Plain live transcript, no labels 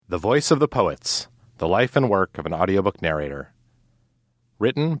The Voice of the Poets, The Life and Work of an Audiobook Narrator.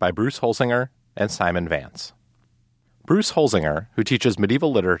 Written by Bruce Holsinger and Simon Vance. Bruce Holsinger, who teaches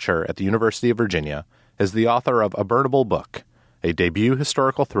medieval literature at the University of Virginia, is the author of A Burnable Book, a debut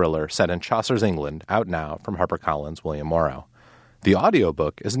historical thriller set in Chaucer's England, out now from HarperCollins' William Morrow. The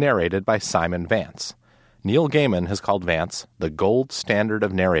audiobook is narrated by Simon Vance. Neil Gaiman has called Vance the gold standard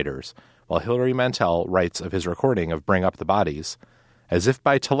of narrators, while Hilary Mantel writes of his recording of Bring Up the Bodies, as if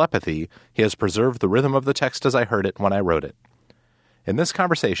by telepathy, he has preserved the rhythm of the text as I heard it when I wrote it. In this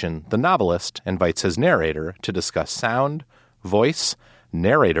conversation, the novelist invites his narrator to discuss sound, voice,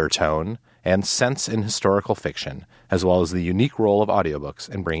 narrator tone, and sense in historical fiction, as well as the unique role of audiobooks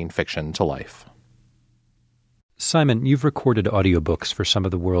in bringing fiction to life. Simon, you've recorded audiobooks for some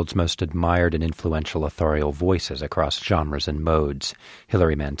of the world's most admired and influential authorial voices across genres and modes.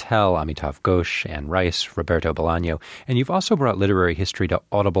 Hilary Mantel, Amitav Ghosh, Anne Rice, Roberto Bolaño, and you've also brought literary history to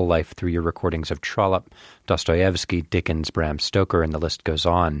audible life through your recordings of Trollope, Dostoevsky, Dickens, Bram Stoker, and the list goes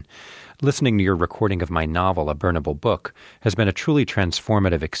on. Listening to your recording of my novel, A Burnable Book, has been a truly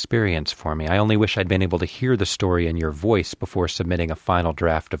transformative experience for me. I only wish I'd been able to hear the story in your voice before submitting a final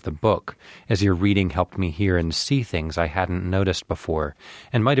draft of the book, as your reading helped me hear and see things I hadn't noticed before,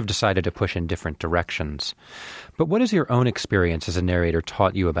 and might have decided to push in different directions. But what has your own experience as a narrator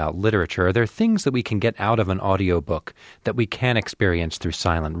taught you about literature? Are there things that we can get out of an audiobook that we can experience through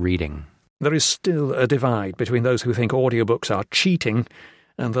silent reading? There is still a divide between those who think audiobooks are cheating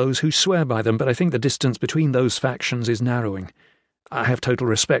and those who swear by them, but I think the distance between those factions is narrowing. I have total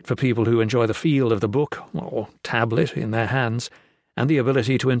respect for people who enjoy the feel of the book, or tablet, in their hands, and the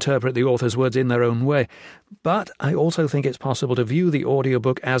ability to interpret the author's words in their own way, but I also think it's possible to view the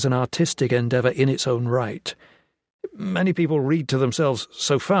audiobook as an artistic endeavour in its own right. Many people read to themselves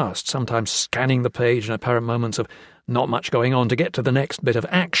so fast, sometimes scanning the page in apparent moments of not much going on to get to the next bit of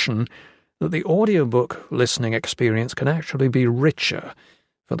action, that the audiobook listening experience can actually be richer,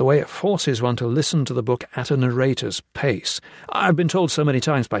 for the way it forces one to listen to the book at a narrator's pace. I've been told so many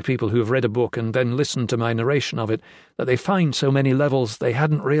times by people who have read a book and then listened to my narration of it that they find so many levels they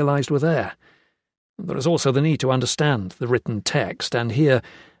hadn't realised were there. There is also the need to understand the written text, and here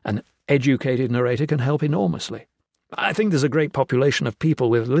an educated narrator can help enormously. I think there's a great population of people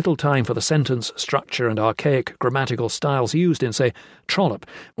with little time for the sentence structure and archaic grammatical styles used in, say, Trollope,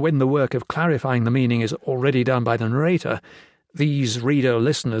 when the work of clarifying the meaning is already done by the narrator. These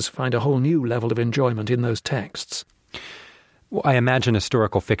reader-listeners find a whole new level of enjoyment in those texts. Well, I imagine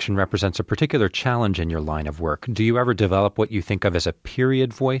historical fiction represents a particular challenge in your line of work. Do you ever develop what you think of as a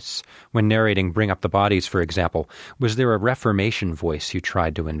period voice? When narrating Bring Up the Bodies, for example, was there a Reformation voice you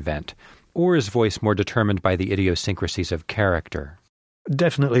tried to invent? Or is voice more determined by the idiosyncrasies of character?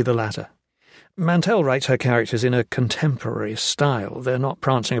 Definitely the latter. Mantel writes her characters in a contemporary style. They're not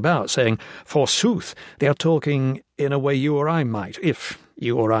prancing about, saying, forsooth, they are talking in a way you or I might, if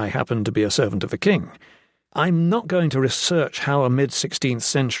you or I happen to be a servant of the king. I'm not going to research how a mid-16th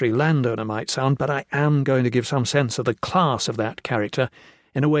century landowner might sound, but I am going to give some sense of the class of that character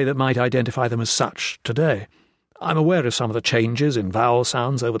in a way that might identify them as such today. I'm aware of some of the changes in vowel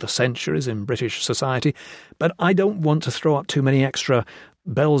sounds over the centuries in British society, but I don't want to throw up too many extra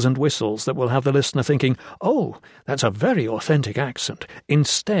bells and whistles that will have the listener thinking, oh, that's a very authentic accent,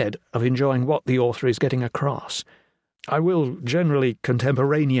 instead of enjoying what the author is getting across. I will generally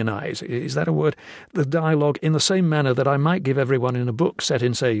contemporaneanize, is that a word, the dialogue in the same manner that I might give everyone in a book set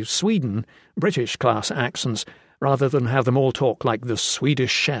in, say, Sweden, British-class accents, rather than have them all talk like the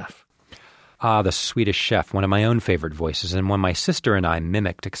Swedish chef. Ah, the Swedish chef, one of my own favorite voices, and one my sister and I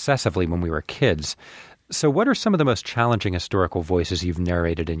mimicked excessively when we were kids. So what are some of the most challenging historical voices you've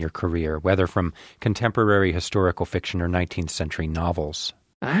narrated in your career, whether from contemporary historical fiction or 19th century novels?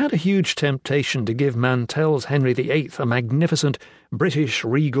 I had a huge temptation to give Mantel's Henry VIII a magnificent British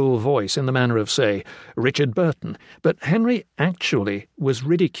regal voice in the manner of, say, Richard Burton, but Henry actually was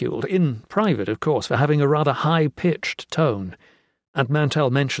ridiculed, in private, of course, for having a rather high-pitched tone. And Mantel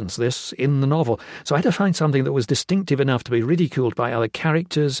mentions this in the novel, so I had to find something that was distinctive enough to be ridiculed by other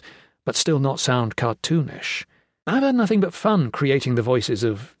characters, but still not sound cartoonish. I've had nothing but fun creating the voices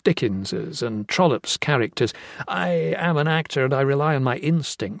of Dickens's and Trollope's characters. I am an actor and I rely on my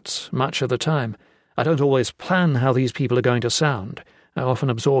instincts much of the time. I don't always plan how these people are going to sound. I often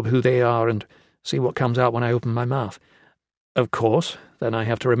absorb who they are and see what comes out when I open my mouth. Of course, then I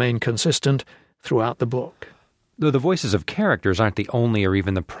have to remain consistent throughout the book. Though the voices of characters aren't the only or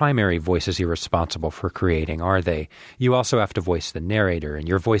even the primary voices you're responsible for creating, are they? You also have to voice the narrator, and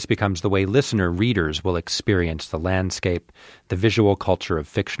your voice becomes the way readers will experience the landscape, the visual culture of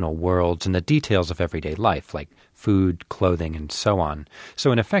fictional worlds, and the details of everyday life, like food, clothing, and so on.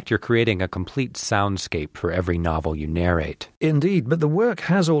 So in effect, you're creating a complete soundscape for every novel you narrate. Indeed, but the work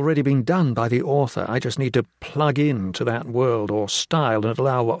has already been done by the author. I just need to plug into that world or style and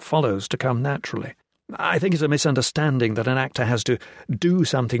allow what follows to come naturally. I think it's a misunderstanding that an actor has to do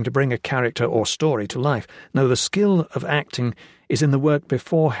something to bring a character or story to life. No, the skill of acting is in the work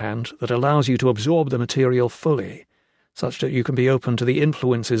beforehand that allows you to absorb the material fully, such that you can be open to the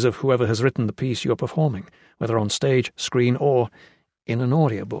influences of whoever has written the piece you're performing, whether on stage, screen, or in an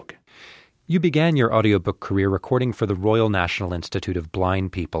audiobook. You began your audiobook career recording for the Royal National Institute of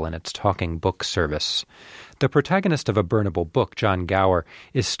Blind People and its Talking Book service. The protagonist of A Burnable Book, John Gower,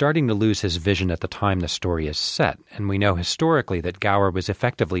 is starting to lose his vision at the time the story is set, and we know historically that Gower was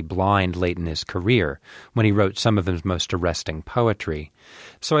effectively blind late in his career, when he wrote some of his most arresting poetry.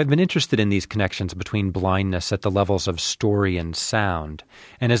 So I've been interested in these connections between blindness at the levels of story and sound,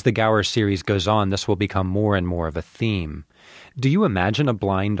 and as the Gower series goes on, this will become more and more of a theme. Do you imagine a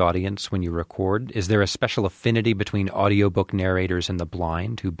blind audience when you record? Is there a special affinity between audiobook narrators and the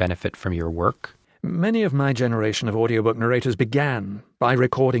blind who benefit from your work? Many of my generation of audiobook narrators began by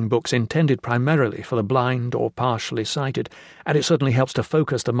recording books intended primarily for the blind or partially sighted, and it certainly helps to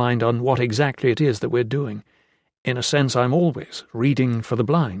focus the mind on what exactly it is that we're doing. In a sense, I'm always reading for the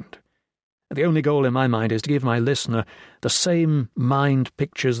blind. The only goal in my mind is to give my listener the same mind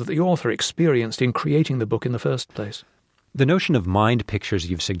pictures that the author experienced in creating the book in the first place. The notion of mind pictures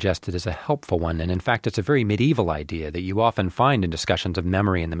you've suggested is a helpful one, and in fact it's a very medieval idea that you often find in discussions of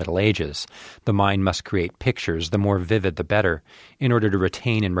memory in the Middle Ages. The mind must create pictures, the more vivid the better, in order to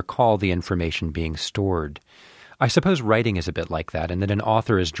retain and recall the information being stored. I suppose writing is a bit like that, in that an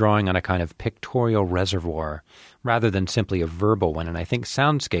author is drawing on a kind of pictorial reservoir, rather than simply a verbal one, and I think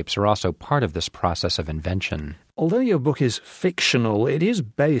soundscapes are also part of this process of invention. Although your book is fictional, it is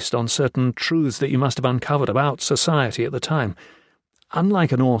based on certain truths that you must have uncovered about society at the time.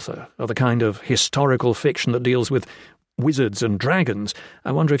 Unlike an author of the kind of historical fiction that deals with wizards and dragons,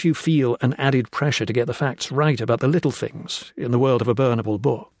 I wonder if you feel an added pressure to get the facts right about the little things in the world of A Burnable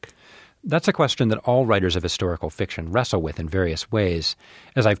Book. That's a question that all writers of historical fiction wrestle with in various ways.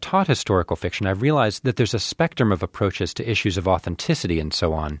 As I've taught historical fiction, I've realized that there's a spectrum of approaches to issues of authenticity and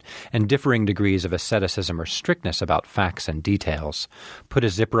so on, and differing degrees of asceticism or strictness about facts and details. Put a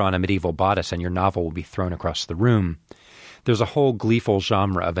zipper on a medieval bodice and your novel will be thrown across the room. There's a whole gleeful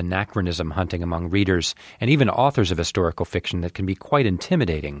genre of anachronism hunting among readers, and even authors of historical fiction that can be quite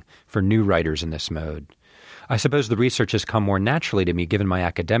intimidating for new writers in this mode. I suppose the research has come more naturally to me given my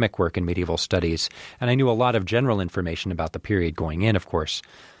academic work in medieval studies, and I knew a lot of general information about the period going in, of course.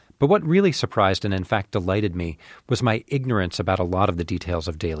 But what really surprised and in fact delighted me was my ignorance about a lot of the details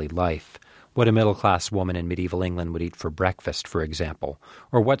of daily life. What a middle-class woman in medieval England would eat for breakfast, for example,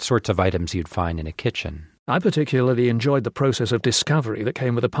 or what sorts of items you'd find in a kitchen. I particularly enjoyed the process of discovery that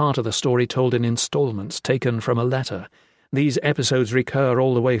came with a part of the story told in installments taken from a letter. These episodes recur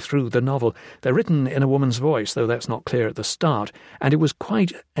all the way through the novel. They're written in a woman's voice, though that's not clear at the start, and it was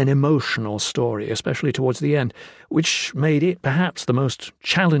quite an emotional story, especially towards the end, which made it perhaps the most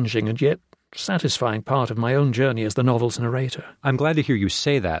challenging and yet satisfying part of my own journey as the novel's narrator. I'm glad to hear you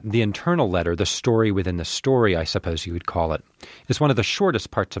say that. The internal letter, the story within the story, I suppose you would call it, is one of the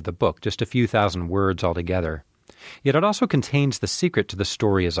shortest parts of the book, just a few thousand words altogether. Yet it also contains the secret to the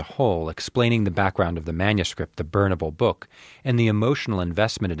story as a whole, explaining the background of the manuscript, the Burnable Book, and the emotional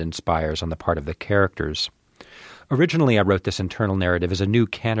investment it inspires on the part of the characters. Originally, I wrote this internal narrative as a new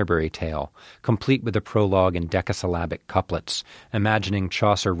Canterbury tale, complete with a prologue and decasyllabic couplets, imagining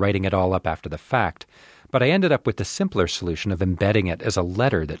Chaucer writing it all up after the fact, but I ended up with the simpler solution of embedding it as a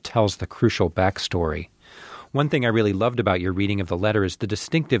letter that tells the crucial backstory. One thing I really loved about your reading of the letter is the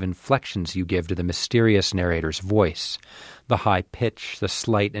distinctive inflections you give to the mysterious narrator's voice, the high pitch, the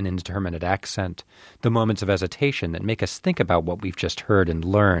slight and indeterminate accent, the moments of hesitation that make us think about what we've just heard and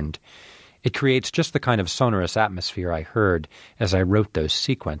learned. It creates just the kind of sonorous atmosphere I heard as I wrote those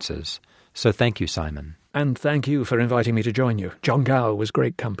sequences. So thank you, Simon. And thank you for inviting me to join you. John Gower was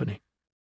great company.